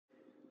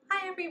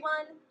Hi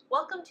everyone!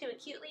 Welcome to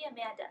Acutely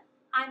Amanda.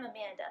 I'm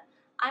Amanda.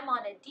 I'm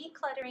on a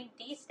decluttering,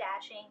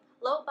 destashing,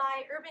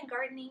 low-buy, urban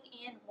gardening,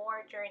 and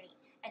more journey.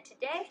 And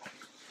today,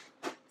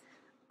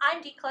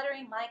 I'm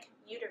decluttering my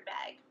commuter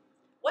bag.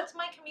 What's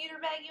my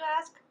commuter bag, you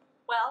ask?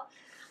 Well,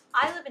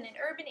 I live in an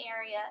urban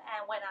area,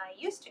 and when I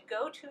used to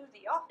go to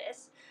the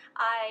office,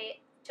 I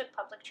took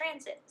public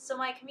transit. So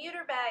my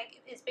commuter bag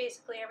is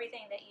basically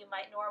everything that you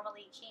might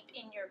normally keep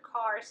in your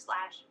car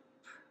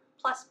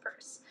 / plus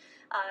purse.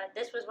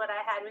 This was what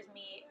I had with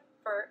me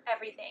for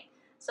everything.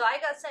 So I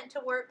got sent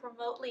to work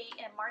remotely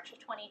in March of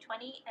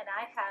 2020, and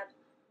I have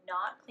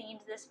not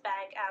cleaned this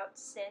bag out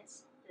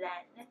since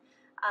then.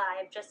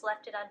 I've just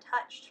left it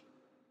untouched.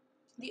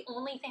 The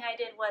only thing I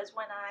did was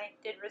when I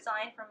did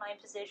resign from my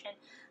position,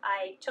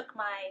 I took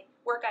my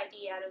work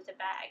ID out of the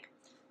bag.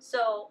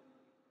 So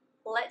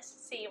let's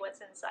see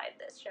what's inside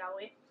this, shall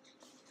we?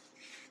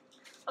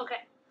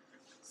 Okay,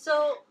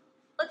 so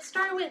let's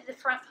start with the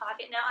front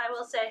pocket. Now I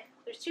will say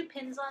there's two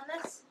pins on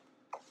this.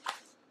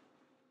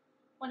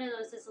 One of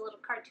those is a little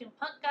cartoon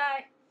punk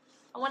guy,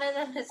 and one of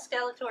them is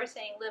Skeletor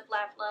saying "Live,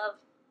 Laugh, Love."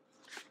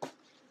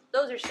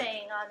 Those are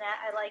staying on that.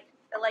 I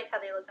like how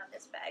they look on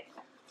this bag.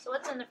 So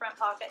what's in the front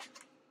pocket?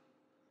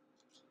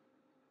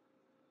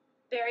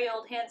 Very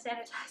old hand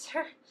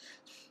sanitizer.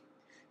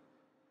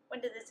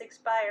 When did this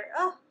expire?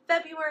 Oh,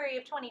 February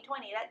of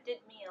 2020. That did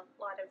me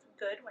a lot of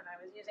good when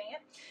I was using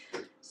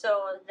it.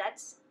 So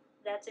that's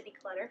a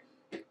declutter.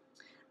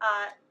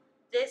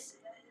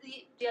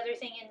 The other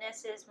thing in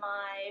this is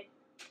my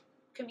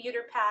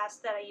commuter pass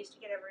that I used to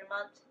get every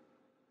month.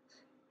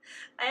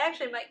 I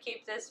actually might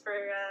keep this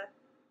for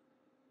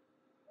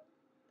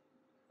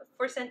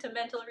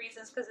sentimental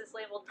reasons because it's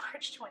labeled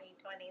March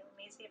 2020. Let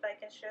me see if I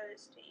can show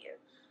this to you.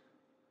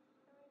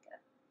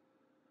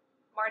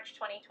 March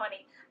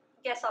 2020.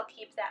 Guess I'll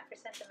keep that for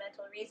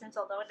sentimental reasons,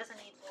 although it doesn't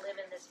need to live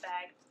in this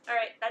bag.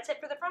 Alright, that's it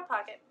for the front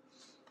pocket.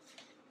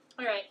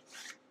 Alright.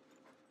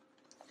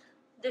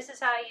 This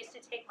is how I used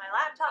to take my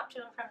laptop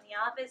to and from the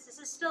office.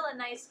 This is still a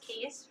nice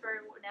case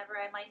for whenever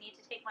I might need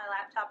to take my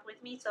laptop with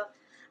me, so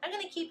I'm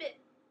going to keep it.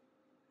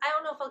 I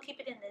don't know if I'll keep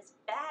it in this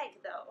bag,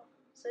 though.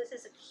 So this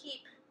is a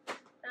keep.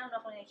 I don't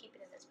know if I'm going to keep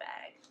it in this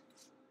bag.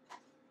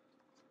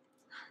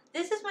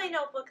 This is my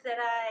notebook that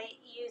I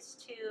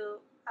used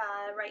to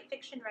write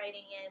fiction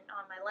writing in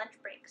on my lunch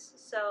breaks.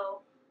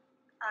 So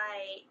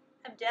I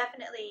am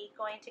definitely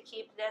going to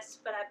keep this,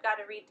 but I've got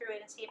to read through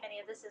it and see if any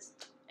of this is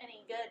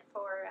any good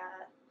for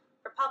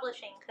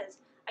publishing, because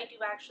I do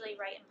actually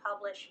write and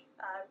publish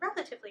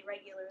relatively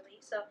regularly.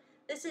 So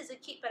this is a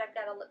keep, but I've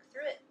got to look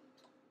through it.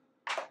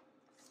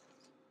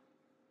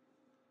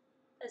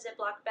 A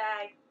Ziploc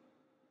bag.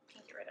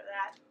 Can get rid of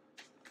that.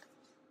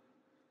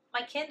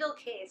 My Kindle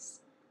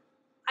case.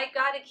 I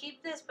gotta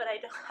keep this, but I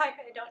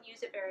don't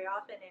use it very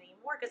often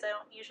anymore because I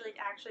don't usually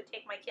actually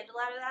take my Kindle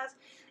out of the house.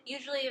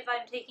 Usually if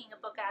I'm taking a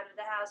book out of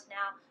the house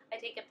now, I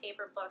take a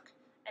paper book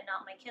and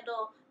not my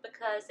Kindle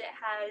because it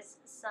has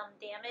some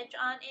damage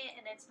on it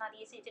and it's not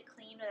easy to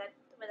clean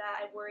without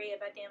I worry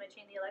about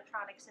damaging the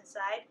electronics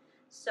inside.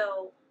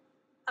 So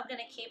I'm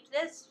gonna keep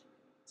this.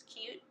 It's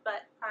cute,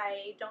 but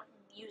I don't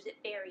use it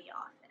very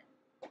often.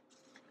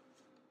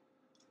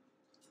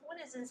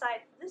 What is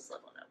inside this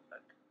little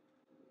notebook?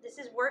 This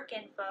is work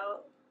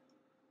info.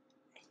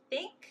 I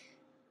think.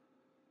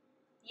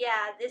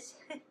 Yeah, this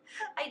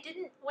I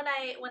didn't when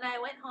I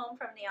went home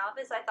from the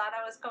office, I thought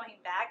I was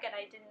going back and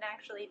I didn't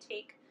actually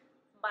take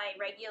my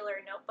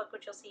regular notebook,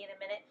 which you'll see in a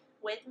minute,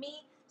 with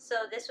me.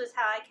 So this was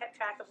how I kept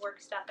track of work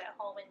stuff at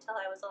home until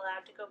I was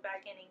allowed to go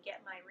back in and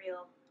get my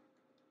real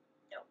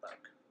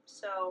notebook.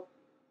 So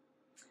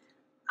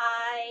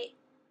I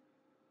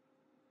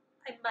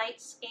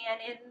might scan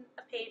in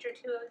a page or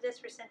two of this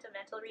for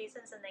sentimental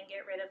reasons and then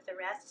get rid of the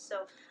rest.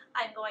 So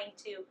I'm going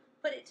to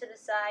put it to the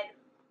side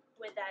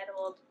with that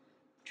old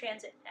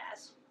transit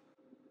pass.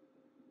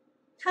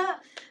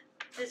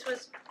 This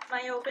was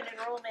my open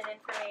enrollment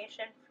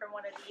information from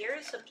one of the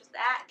years, so just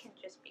that can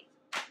just be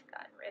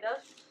gotten rid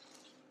of.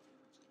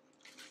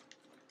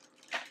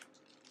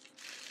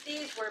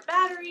 These were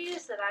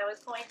batteries that I was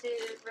going to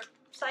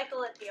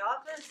recycle at the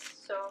office,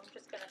 so I'm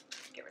just going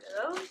to get rid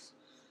of those.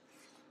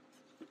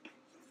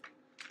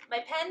 My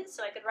pen,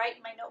 so I could write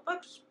in my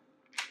notebooks.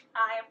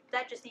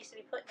 That just needs to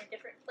be put in a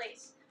different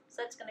place.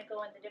 So that's going to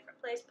go in the different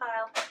place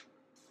pile.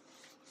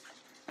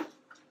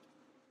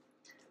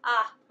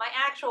 My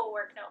actual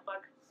work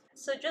notebook.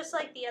 So just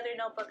like the other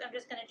notebook, I'm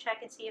just going to check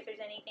and see if there's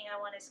anything I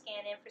want to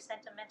scan in for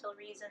sentimental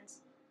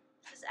reasons.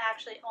 It's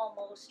actually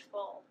almost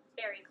full.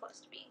 Very close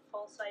to being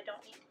full, so I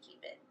don't need to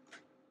keep it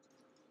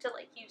till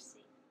like you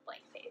see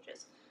blank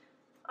pages.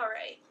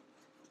 Alright.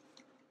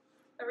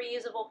 A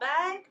reusable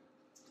bag.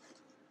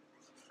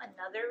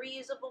 Another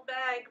reusable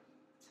bag.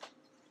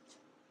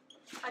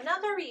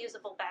 Another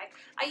reusable bag.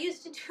 I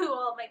used to do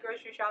all my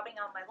grocery shopping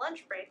on my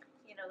lunch break,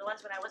 you know, the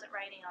ones when I wasn't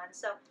writing on.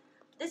 So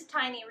this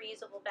tiny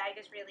reusable bag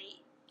is really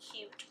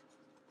cute.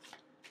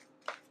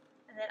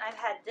 And then I've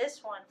had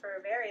this one for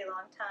a very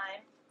long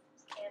time.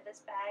 This canvas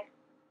bag.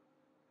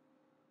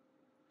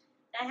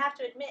 And I have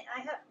to admit,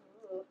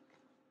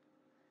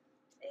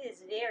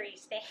 very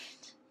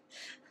stained.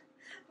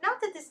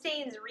 Not that the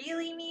stains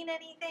really mean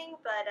anything,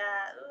 but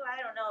ooh, I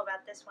don't know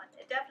about this one.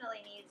 It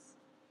definitely needs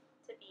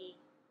to be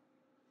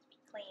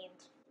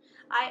cleaned.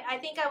 I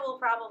think I will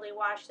probably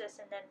wash this,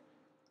 and then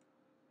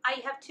I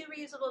have 2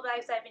 reusable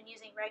bags I've been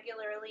using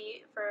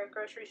regularly for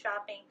grocery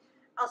shopping.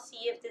 I'll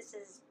see if this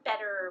is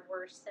better or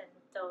worse than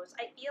those.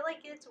 I feel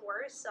like it's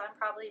worse, so I'm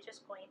probably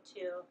just going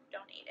to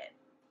donate it.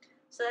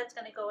 So that's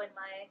going to go in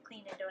my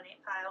clean and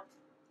donate pile.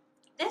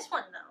 This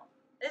one, though,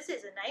 this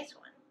is a nice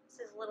one.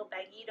 This is a little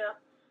baguito.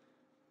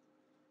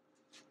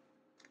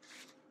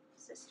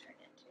 What's this turn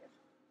into?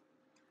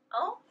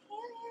 Oh,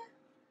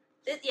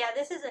 yeah.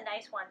 This is a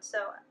nice one.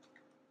 So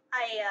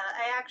I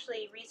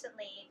actually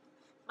recently,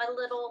 my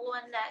little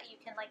one that you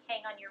can like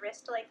hang on your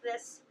wrist like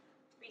this,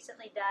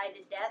 recently died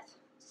a death.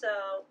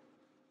 So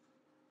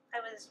I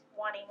was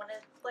wanting one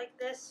like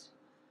this.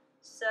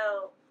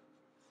 So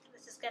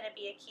this is going to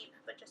be a keep,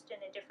 but just in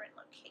a different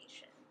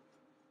location.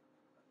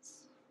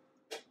 Let's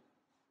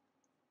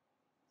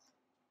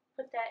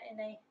put that in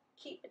a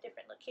keep a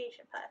different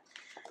location pile.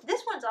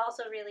 This one's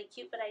also really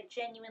cute, but I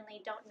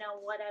genuinely don't know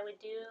what I would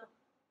do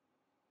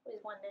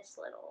with one this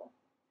little.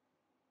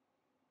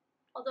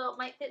 Although it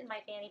might fit in my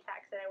fanny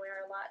packs that I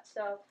wear a lot,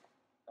 so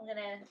I'm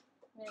gonna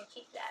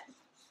keep that.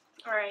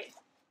 All right.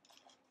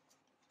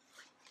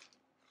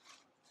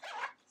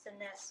 What's in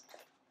this?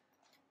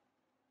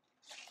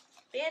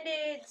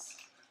 Band-Aids,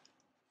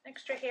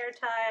 extra hair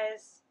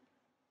ties,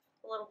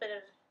 a little bit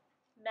of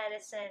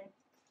medicine.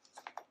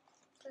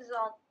 This is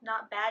all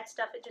not bad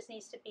stuff. It just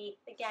needs to be,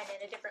 again,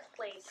 in a different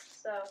place.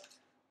 So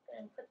I'm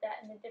going to put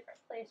that in a different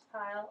place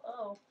pile.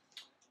 Oh,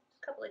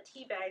 a couple of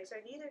tea bags.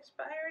 Are these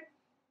expired?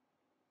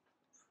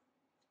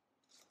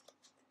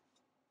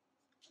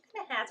 I'm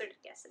going to hazard a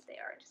guess that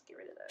they are. Just get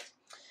rid of those.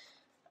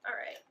 All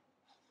right.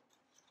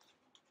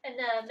 And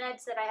the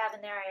meds that I have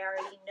in there I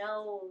already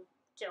know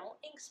don't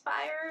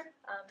expire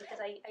because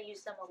I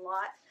use them a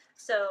lot.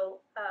 So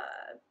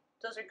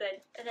those are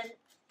good. And then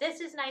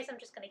this is nice. I'm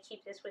just going to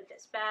keep this with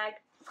this bag.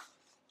 A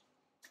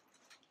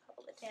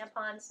couple of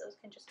tampons. Those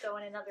can just go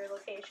in another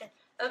location.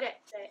 Okay.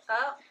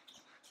 Oh,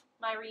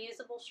 my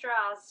reusable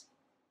straws.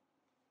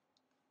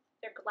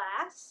 They're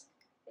glass.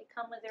 They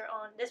come with their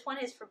own. This one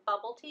is for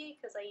bubble tea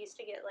because I used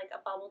to get like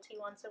a bubble tea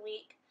once a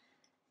week.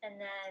 And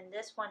then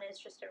this one is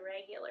just a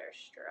regular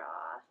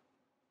straw.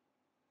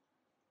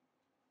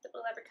 It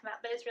will never come out,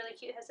 but it's really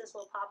cute. It has this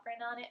little paw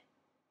print on it.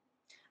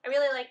 I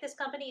really like this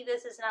company.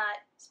 This is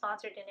not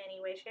sponsored in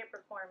any way, shape,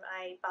 or form.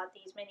 I bought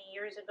these many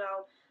years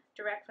ago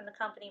direct from the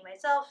company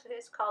myself.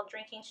 It's called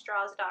Drinking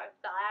Straws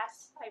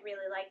Glass. I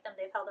really like them.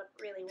 They've held up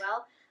really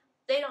well.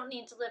 They don't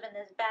need to live in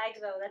this bag,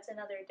 though. That's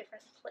another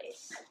different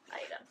place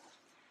item.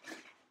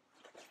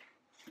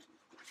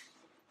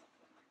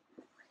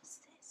 What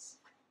is this?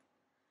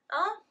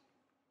 Oh,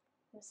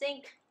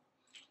 zinc.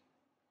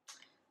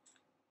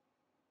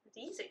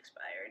 These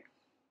expired.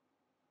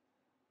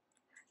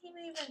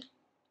 Even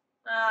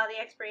the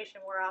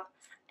expiration wore off.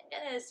 I'm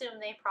gonna assume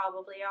they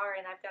probably are,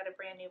 and I've got a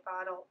brand new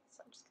bottle,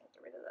 so I'm just gonna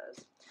get rid of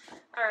those.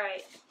 All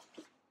right.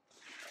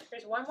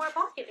 There's one more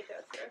pocket to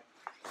go through.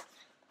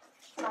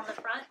 It's on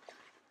the front.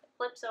 It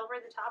flips over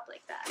the top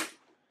like that.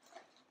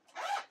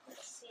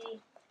 Let's see.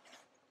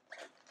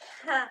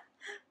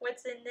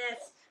 What's in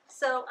this?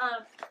 So,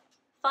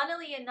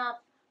 funnily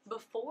enough,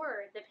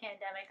 before the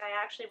pandemic, I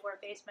actually wore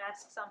face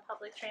masks on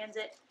public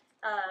transit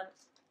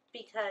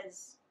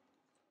because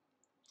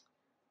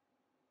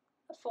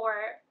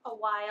for a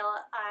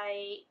while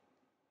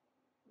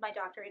my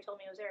doctor had told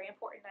me it was very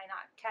important I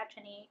not catch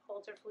any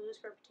colds or flus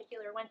for a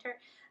particular winter.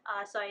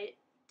 So I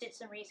did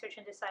some research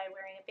and decided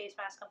wearing a face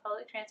mask on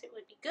public transit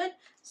would be good.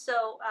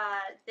 So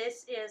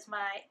this is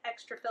my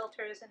extra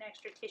filters and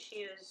extra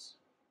tissues.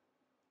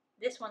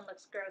 This one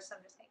looks gross, so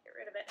I'm just going to get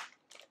rid of it.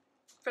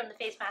 From the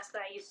face mask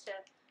that I used to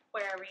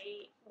wear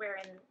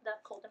in the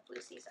cold and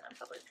flu season on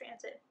public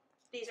transit.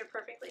 These are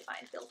perfectly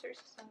fine filters,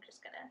 so I'm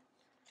just going to,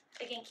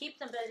 again, keep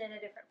them but in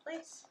a different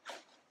place.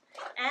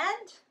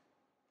 And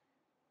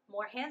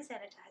more hand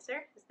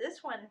sanitizer.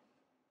 This one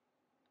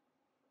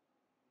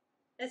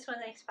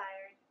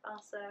expired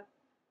also.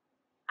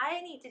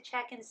 I need to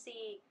check and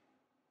see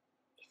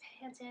if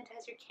hand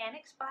sanitizer can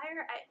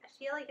expire. I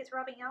feel like it's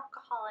rubbing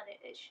alcohol and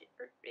it's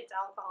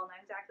alcohol,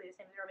 not exactly the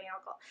same as rubbing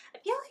alcohol. I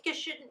feel like it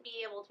shouldn't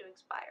be able to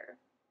expire.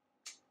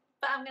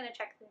 But I'm going to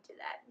check into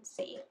that and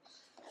see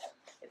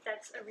if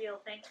that's a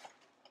real thing.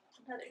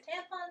 Another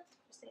tampon.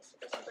 Just needs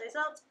to go someplace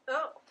else.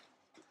 Oh!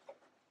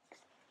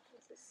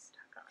 This is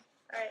stuck on.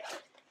 Alright.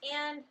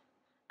 And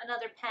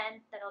another pen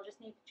that I'll just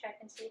need to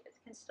check and see if it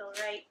can still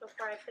write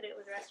before I put it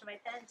with the rest of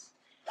my pens.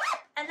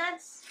 And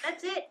that's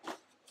it.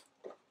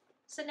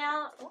 So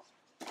now,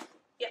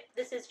 yep,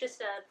 this is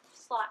just a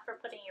slot for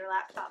putting your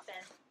laptop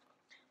in.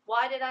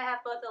 Why did I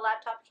have both the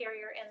laptop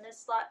carrier and this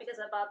slot? Because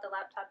I bought the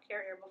laptop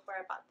carrier before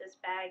I bought this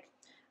bag.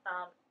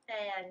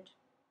 And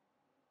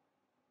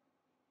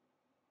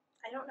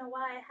I don't know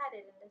why I had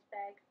it in this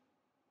bag.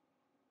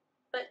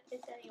 But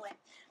it's anyway.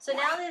 So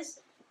now this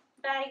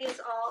bag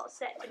is all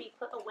set to be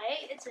put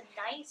away. It's a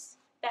nice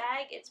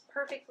bag. It's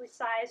perfectly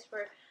sized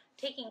for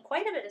taking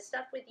quite a bit of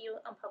stuff with you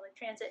on public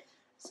transit.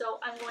 So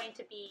I'm going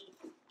to be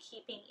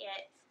keeping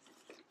it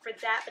for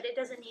that, but it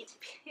doesn't need to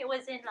be. It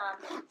was in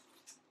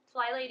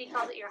Fly Lady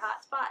calls it your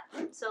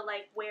hotspot. So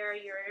like where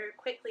your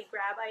quickly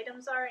grab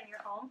items are in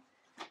your home.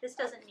 This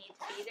doesn't need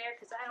to be there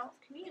because I don't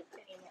commute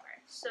anymore.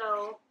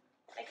 So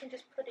I can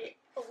just put it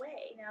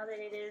away now that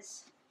it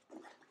is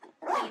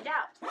cleaned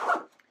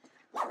out.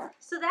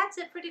 So that's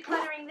it for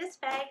decluttering this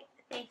bag.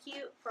 Thank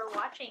you for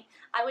watching.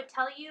 I would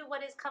tell you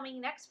what is coming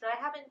next, but I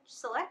haven't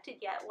selected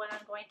yet what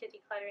I'm going to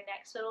declutter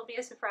next, so it'll be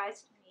a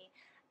surprise to me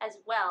as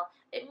well.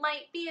 It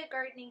might be a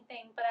gardening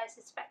thing, but I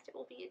suspect it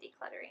will be a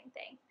decluttering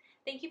thing.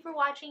 Thank you for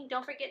watching.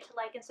 Don't forget to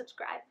like and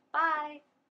subscribe. Bye!